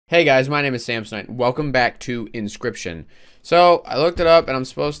Hey guys, my name is Samsonite. Welcome back to Inscryption. So, I looked it up and I'm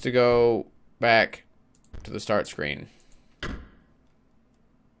supposed to go back to the start screen.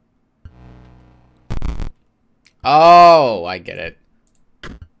 Oh, I get it.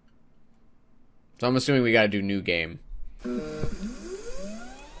 So I'm assuming we gotta do new game.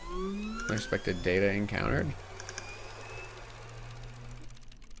 Unexpected data encountered.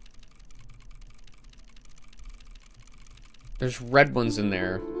 There's red ones in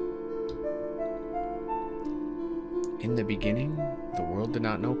there. In the beginning, the world did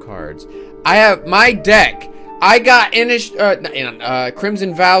not know cards. I have my deck. I got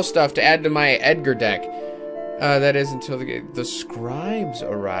Crimson Vow stuff to add to my Edgar deck. That is until the scribes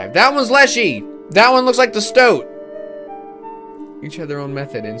arrived. That one's Leshy. That one looks like the Stoat. Each had their own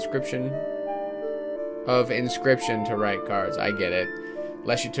method. Inscription to write cards. I get it.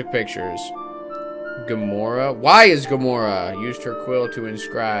 Leshy took pictures. Gamora. Why is Gamora? Used her quill to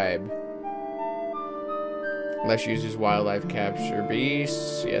inscribe. Lesh uses wildlife capture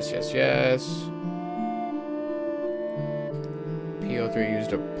beasts. Yes, yes, yes. PO3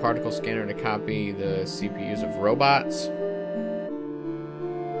 used a particle scanner to copy the CPUs of robots.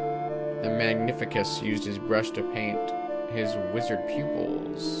 And Magnificus used his brush to paint his wizard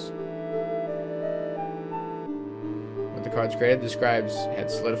pupils. With the cards created, the scribes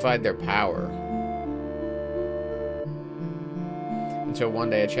had solidified their power. Until one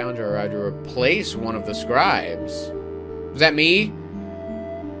day a challenger arrived to replace one of the scribes. Was that me?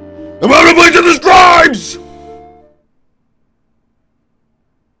 I'm replacing the scribes!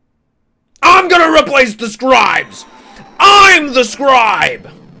 I'm gonna replace the scribes! I'm the scribe!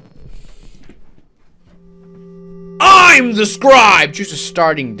 I'm the scribe! Choose a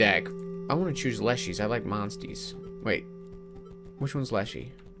starting deck. I want to choose Leshy's. I like Monsties. Wait. Which one's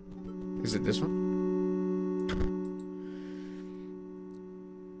Leshy? Is it this one?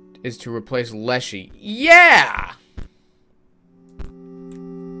 Is to replace Leshy. Yeah!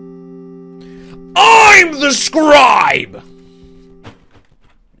 I'm the scribe!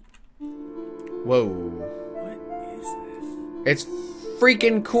 Whoa. What is this? It's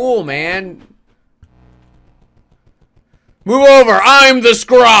freaking cool, man. Move over, I'm the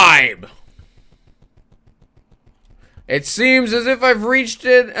scribe! It seems as if I've reached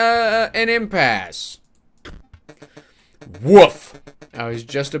an impasse. Woof! I was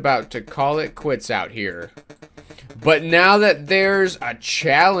just about to call it quits out here. But now that there's a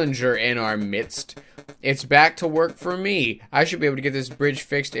challenger in our midst, it's back to work for me. I should be able to get this bridge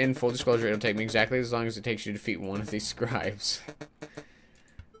fixed. In full disclosure, it'll take me exactly as long as it takes you to defeat one of these scribes.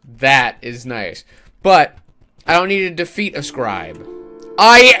 That is nice. But I don't need to defeat a scribe.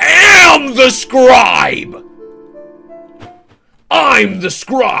 I am the scribe! I'm the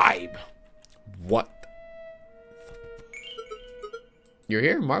scribe! What? You're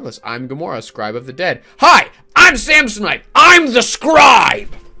here? Marvelous. I'm Gamora, scribe of the dead. Hi! I'm Samsonite! I'm the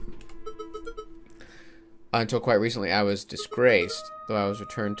scribe! Until quite recently, I was disgraced, though I was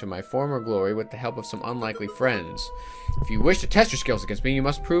returned to my former glory with the help of some unlikely friends. If you wish to test your skills against me, you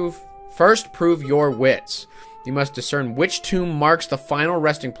must first prove your wits. You must discern which tomb marks the final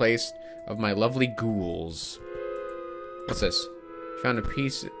resting place of my lovely ghouls. What's this? Found a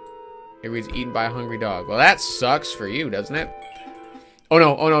piece. It reads, eaten by a hungry dog. Well, that sucks for you, doesn't it? Oh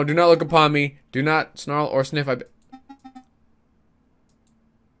no, do not look upon me. Do not snarl or sniff.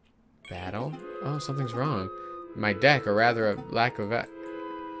 Battle? Oh, something's wrong. My deck, or rather a lack of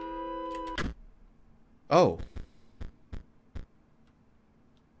Oh.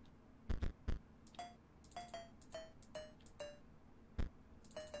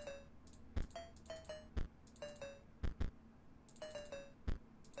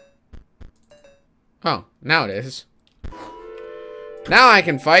 Oh, now it is. Now I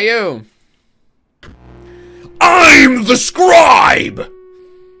can fight you! I'm the scribe!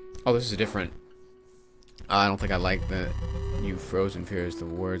 Oh, this is different. I don't think I like that. You frozen fears, the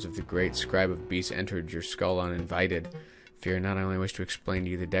words of the great scribe of beasts entered your skull uninvited. Fear not, I only wish to explain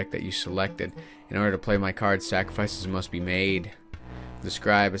to you the deck that you selected. In order to play my cards, sacrifices must be made. The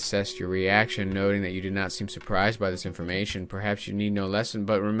scribe assessed your reaction, noting that you did not seem surprised by this information. Perhaps you need no lesson,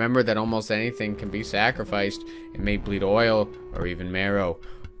 but remember that almost anything can be sacrificed. It may bleed oil, or even marrow,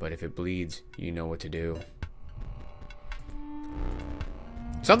 but if it bleeds, you know what to do.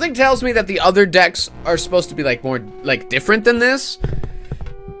 Something tells me that the other decks are supposed to be like more like different than this.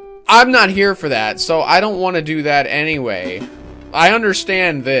 I'm not here for that, so I don't want to do that anyway. I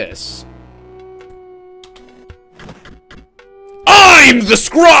understand this. I'm the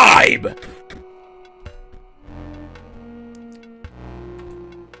scribe!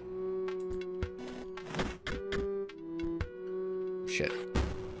 Shit.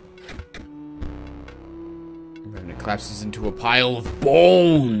 And it collapses into a pile of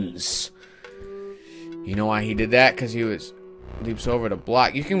bones. You know why he did that? Because he leaps over to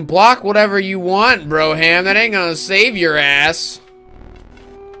block. You can block whatever you want, Broham. That ain't gonna save your ass.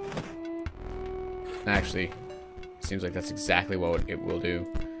 Actually, seems like that's exactly what it will do.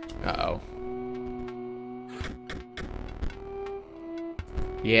 Uh-oh.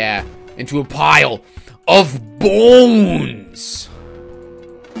 Yeah, into a pile of bones.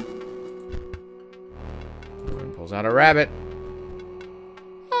 Pulls out a rabbit.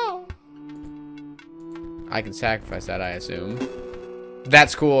 Oh. I can sacrifice that, I assume.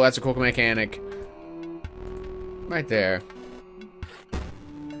 That's cool. That's a cool mechanic. Right there.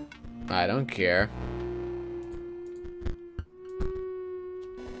 I don't care.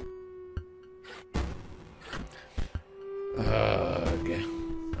 Ugh.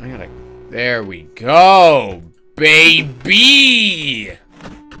 I gotta... There we go, baby!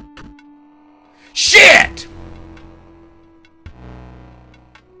 Shit!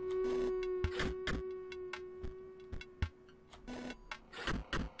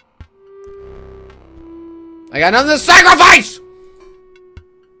 I got nothing to sacrifice!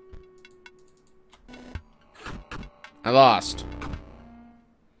 I lost.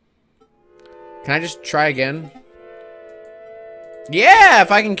 Can I just try again? Yeah,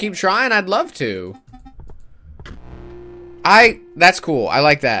 if I can keep trying, I'd love to. That's cool. I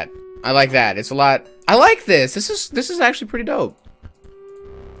like that. I like that. It's a lot. I like this. This is actually pretty dope.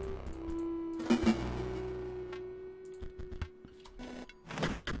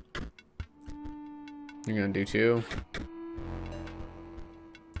 You're gonna do two.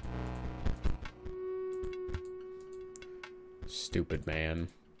 Stupid man.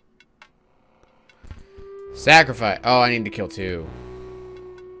 Sacrifice. Oh, I need to kill two.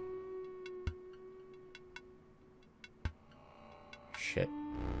 Shit.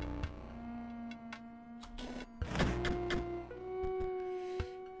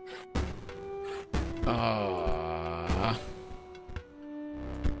 I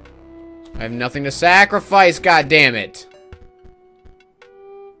have nothing to sacrifice, god damn it.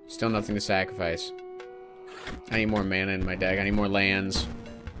 Still nothing to sacrifice. I need more mana in my deck. I need more lands.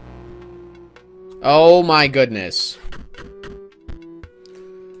 Oh my goodness.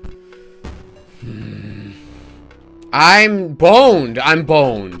 I'm boned. I'm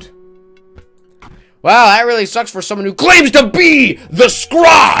boned. Wow, that really sucks for someone who claims to be the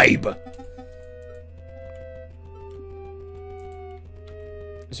scribe.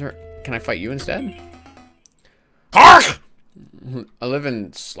 Is there... Can I fight you instead? Hark! A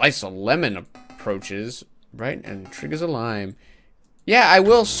living slice of lemon approaches, right? And triggers a lime. Yeah, I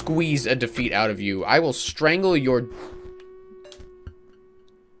will squeeze a defeat out of you. I will strangle your...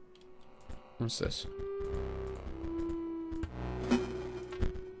 What's this?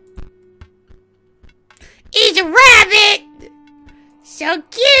 He's a rabbit! So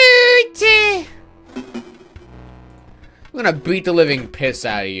cute! I'm gonna beat the living piss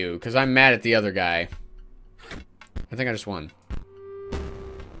out of you, because I'm mad at the other guy. I think I just won.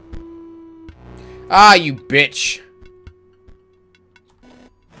 Ah, you bitch!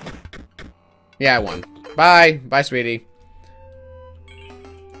 Yeah, I won. Bye. Bye, sweetie.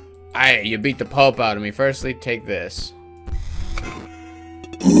 You beat the pulp out of me. Firstly, take this.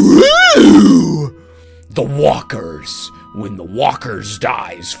 Ooh! The walkers. When the walkers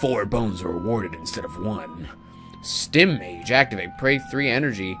dies, 4 bones are awarded instead of 1. Stim Mage. Activate. Pray 3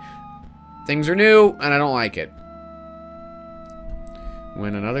 energy. Things are new, and I don't like it.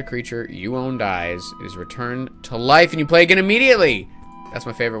 When another creature you own dies, it is returned to life, and you play again immediately. That's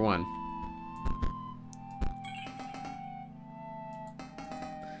my favorite one.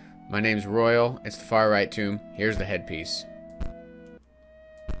 My name's Royal. It's the far right tomb. Here's the headpiece.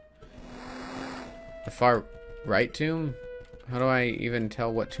 The far right tomb? How do I even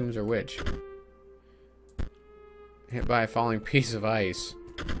tell what tombs are which? Hit by a falling piece of ice.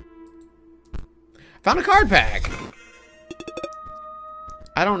 Found a card pack!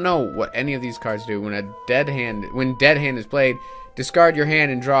 I don't know what any of these cards do. When dead hand is played, discard your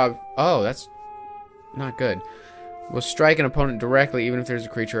hand and draw... Oh, that's not good. Will strike an opponent directly even if there's a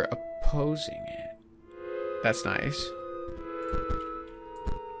creature opposing it. That's nice.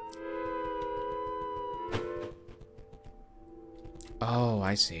 Oh,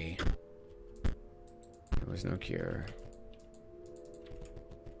 I see. There was no cure.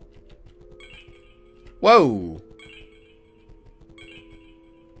 Whoa!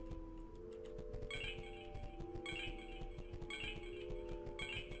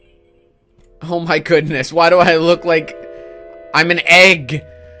 Oh my goodness, why do I look like I'm an egg?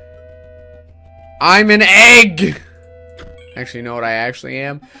 I'm an egg! Actually, you know what I actually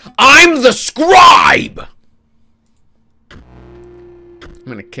am? I'm the scribe! I'm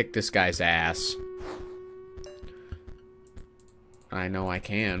gonna kick this guy's ass. I know I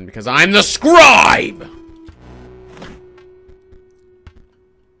can, because I'm the scribe!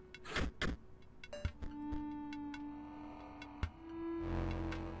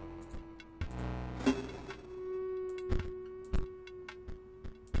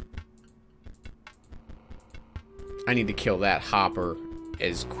 I need to kill that hopper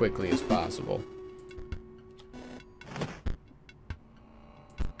as quickly as possible.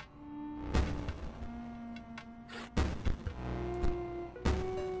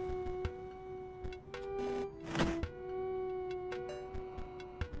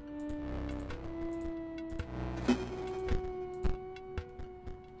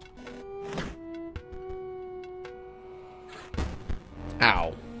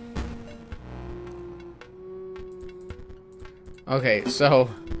 Ow. Okay, so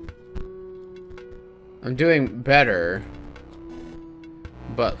I'm doing better,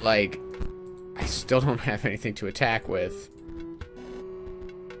 but like I still don't have anything to attack with.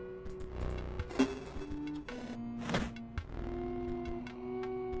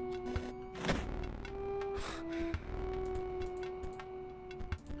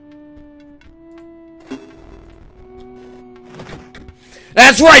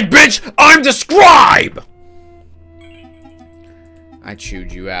 That's right, bitch! I'm the scribe! I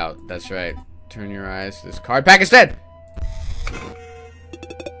chewed you out. That's right. Turn your eyes to this card pack instead!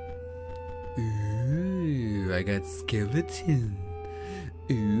 Ooh, I got skeleton.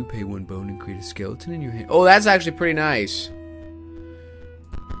 Ooh, pay 1 bone and create a skeleton in your hand. Oh, that's actually pretty nice.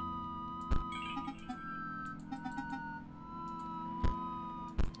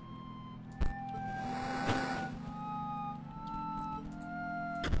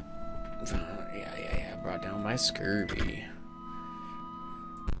 Yeah. Brought down my scurvy.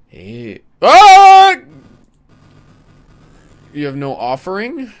 Hey. Ah! You have no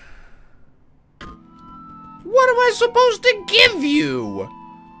offering? What am I supposed to give you?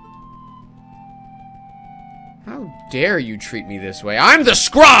 How dare you treat me this way? I'm the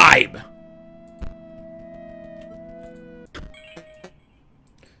scribe!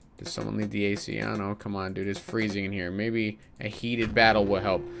 Did someone leave the AC on? Oh, come on, dude. It's freezing in here. Maybe a heated battle will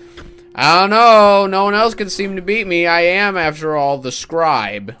help. I don't know. No one else can seem to beat me. I am, after all, the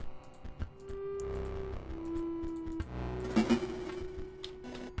scribe.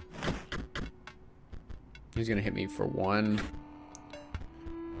 He's gonna hit me for 1.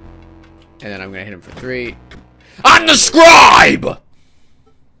 And then I'm gonna hit him for 3. I'm the scribe!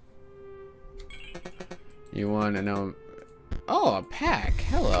 You wanna know... Oh, a pack.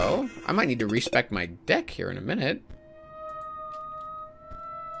 Hello. I might need to respec my deck here in a minute.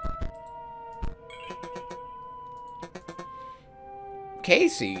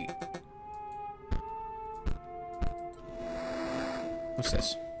 Casey. What's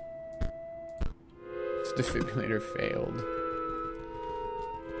this? This defibrillator failed.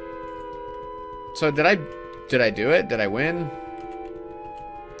 So did I do it? Did I win?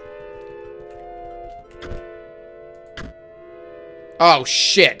 Oh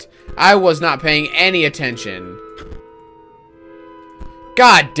shit. I was not paying any attention.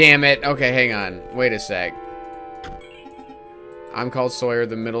 God damn it. Okay, hang on. Wait a sec. I'm called Sawyer.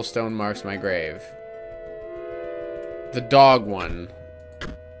 The middle stone marks my grave. The dog one.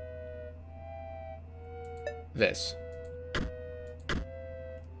 This.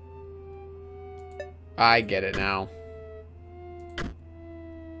 I get it now.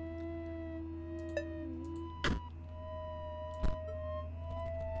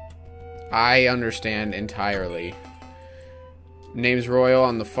 I understand entirely. Name's Royal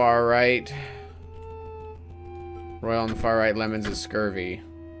on the far right. Royal on the far right, Lemons is scurvy.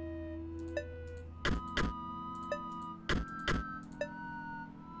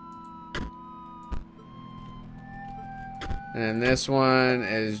 And then this one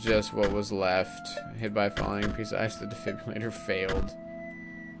is just what was left. Hit by falling piece of ice, the defibrillator failed.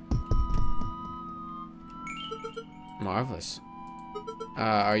 Marvelous.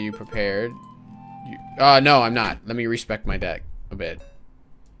 Are you prepared? No, I'm not. Let me respec my deck a bit.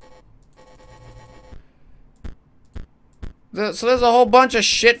 So there's a whole bunch of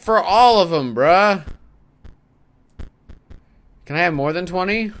shit for all of them, bruh. Can I have more than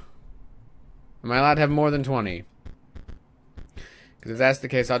 20? Am I allowed to have more than 20? Because if that's the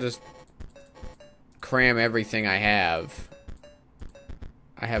case, I'll just cram everything I have.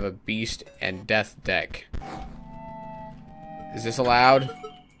 I have a beast and death deck. Is this allowed?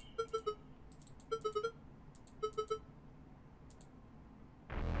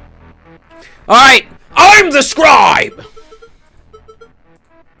 Alright! I'm the scribe!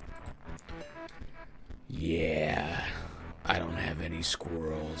 Yeah, I don't have any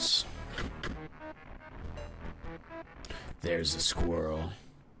squirrels. There's a squirrel.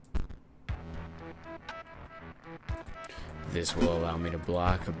 This will allow me to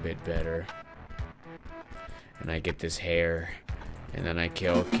block a bit better. And I get this hair. And then I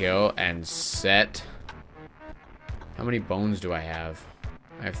kill, and set. How many bones do I have?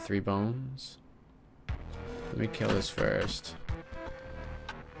 I have 3 bones. Let me kill this first.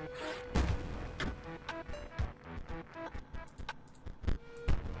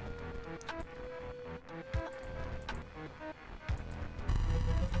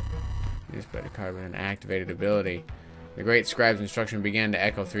 Use better carbon and activated ability. The Great Scribe's instruction began to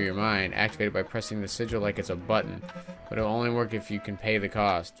echo through your mind. Activated by pressing the sigil like it's a button. But it'll only work if you can pay the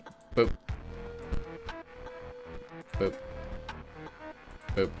cost. Boop. Boop.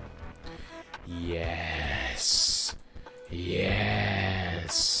 Boop. Yes.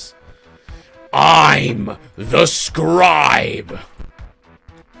 Yes. I'm the scribe.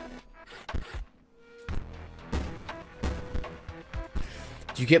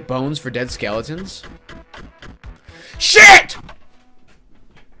 Do you get bones for dead skeletons? Shit!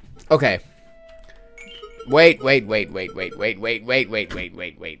 Okay. Wait. Oh,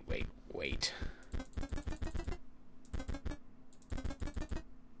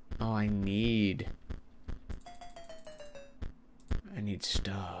 I need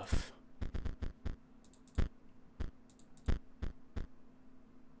stuff.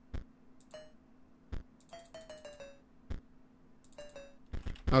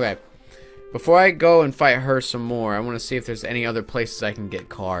 Okay. Before I go and fight her some more, I want to see if there's any other places I can get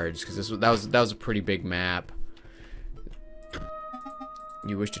cards, because that was a pretty big map.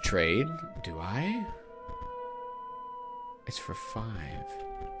 You wish to trade? Do I? It's for 5.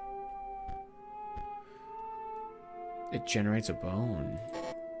 It generates a bone.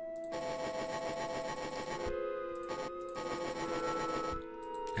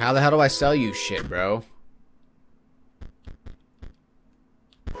 How the hell do I sell you shit, bro?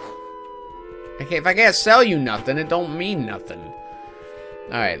 Okay, if I can't sell you nothing, it don't mean nothing.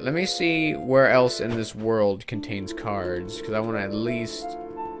 Alright, let me see where else in this world contains cards, because I want to at least...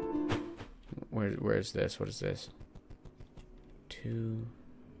 Where's this? What is this? 2...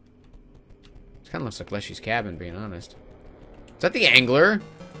 It kind of looks like Leshy's cabin, being honest. Is that the angler?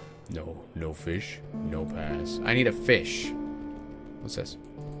 No, no fish. No pass. I need a fish. What's this?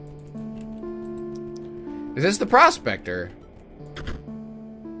 Is this the prospector?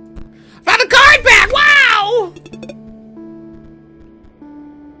 Found a card back! Wow!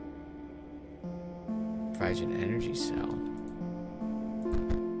 Provides an energy cell.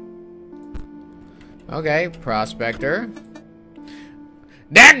 Okay, prospector.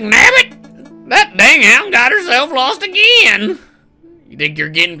 Dagnabbit! That dang hound got herself lost again! You think you're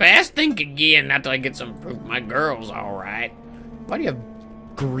getting past? Think again, not till I get some proof my girl's alright. Why do you have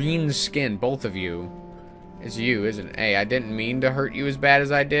green skin, both of you? It's you, isn't it? Hey, I didn't mean to hurt you as bad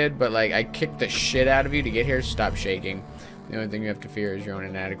as I did, but like, I kicked the shit out of you to get here. Stop shaking. The only thing you have to fear is your own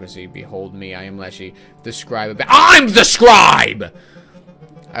inadequacy. Behold me, I am Leshy, the scribe. I'm the scribe!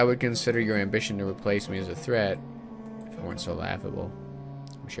 I would consider your ambition to replace me as a threat if it weren't so laughable.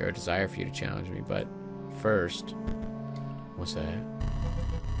 I'm sure a desire for you to challenge me, but first... What's that?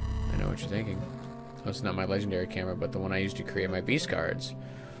 I know what you're thinking. Oh, it's not my legendary camera, but the one I used to create my beast cards.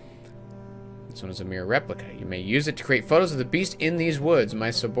 This one is a mere replica. You may use it to create photos of the beast in these woods,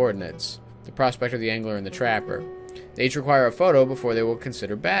 my subordinates. The prospector, the angler, and the trapper. They each require a photo before they will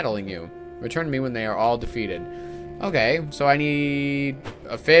consider battling you. Return to me when they are all defeated. Okay, so I need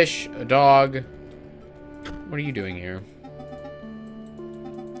a fish, a dog. What are you doing here?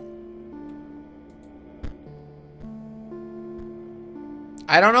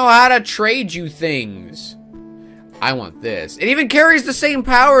 I don't know how to trade you things. I want this. It even carries the same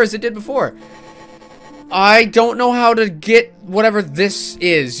power as it did before. I don't know how to get whatever this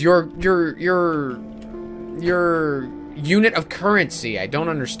is. Your unit of currency. I don't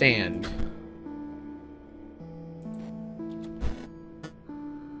understand.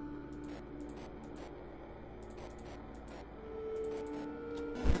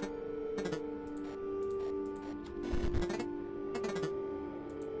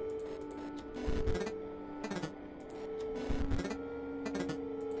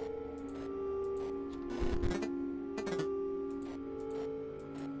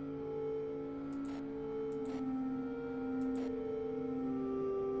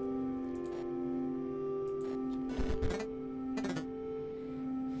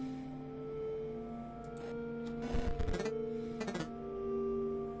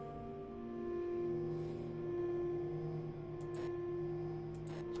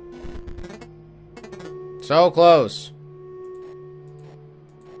 So close.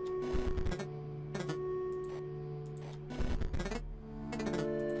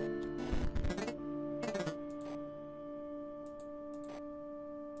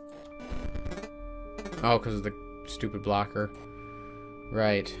 Oh, because of the stupid blocker.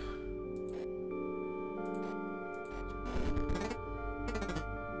 Right.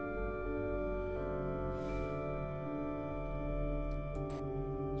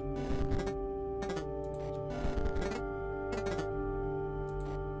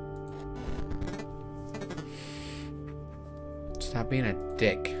 Stop being a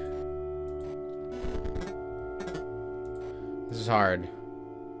dick. This is hard.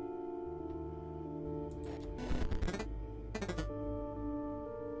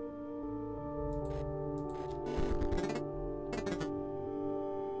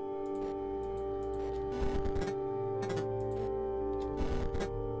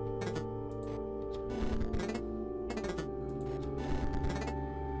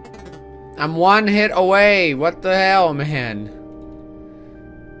 I'm one hit away. What the hell, man?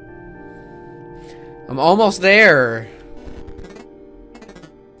 I'm almost there.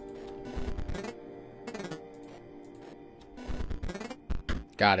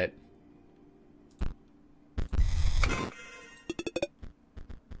 Got it.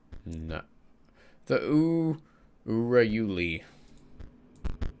 No. The Urayuli.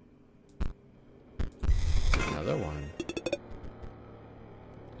 Another one.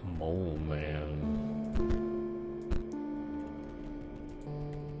 Mole man.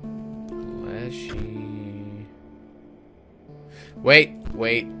 Fleshy. Wait.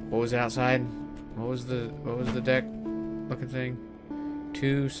 What was it outside? What was the deck looking thing?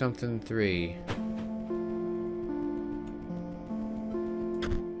 2 something 3.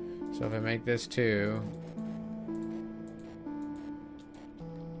 So if I make this 2.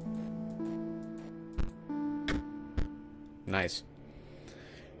 Nice.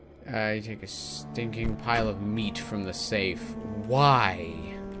 You take a stinking pile of meat from the safe. Why?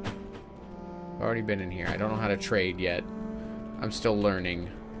 I've already been in here. I don't know how to trade yet. I'm still learning.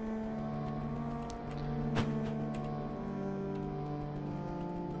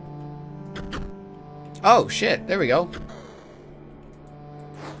 Oh, shit. There we go.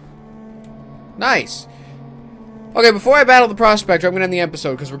 Nice. Okay, before I battle the Prospector, I'm going to end the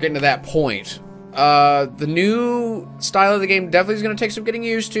episode because we're getting to that point. The new style of the game definitely is going to take some getting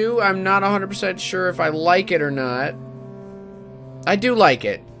used to. I'm not 100% sure if I like it or not. I do like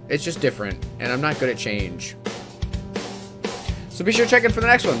it. It's just different, and I'm not good at change. So be sure to check in for the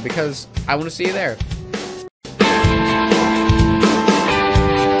next one, because I want to see you there.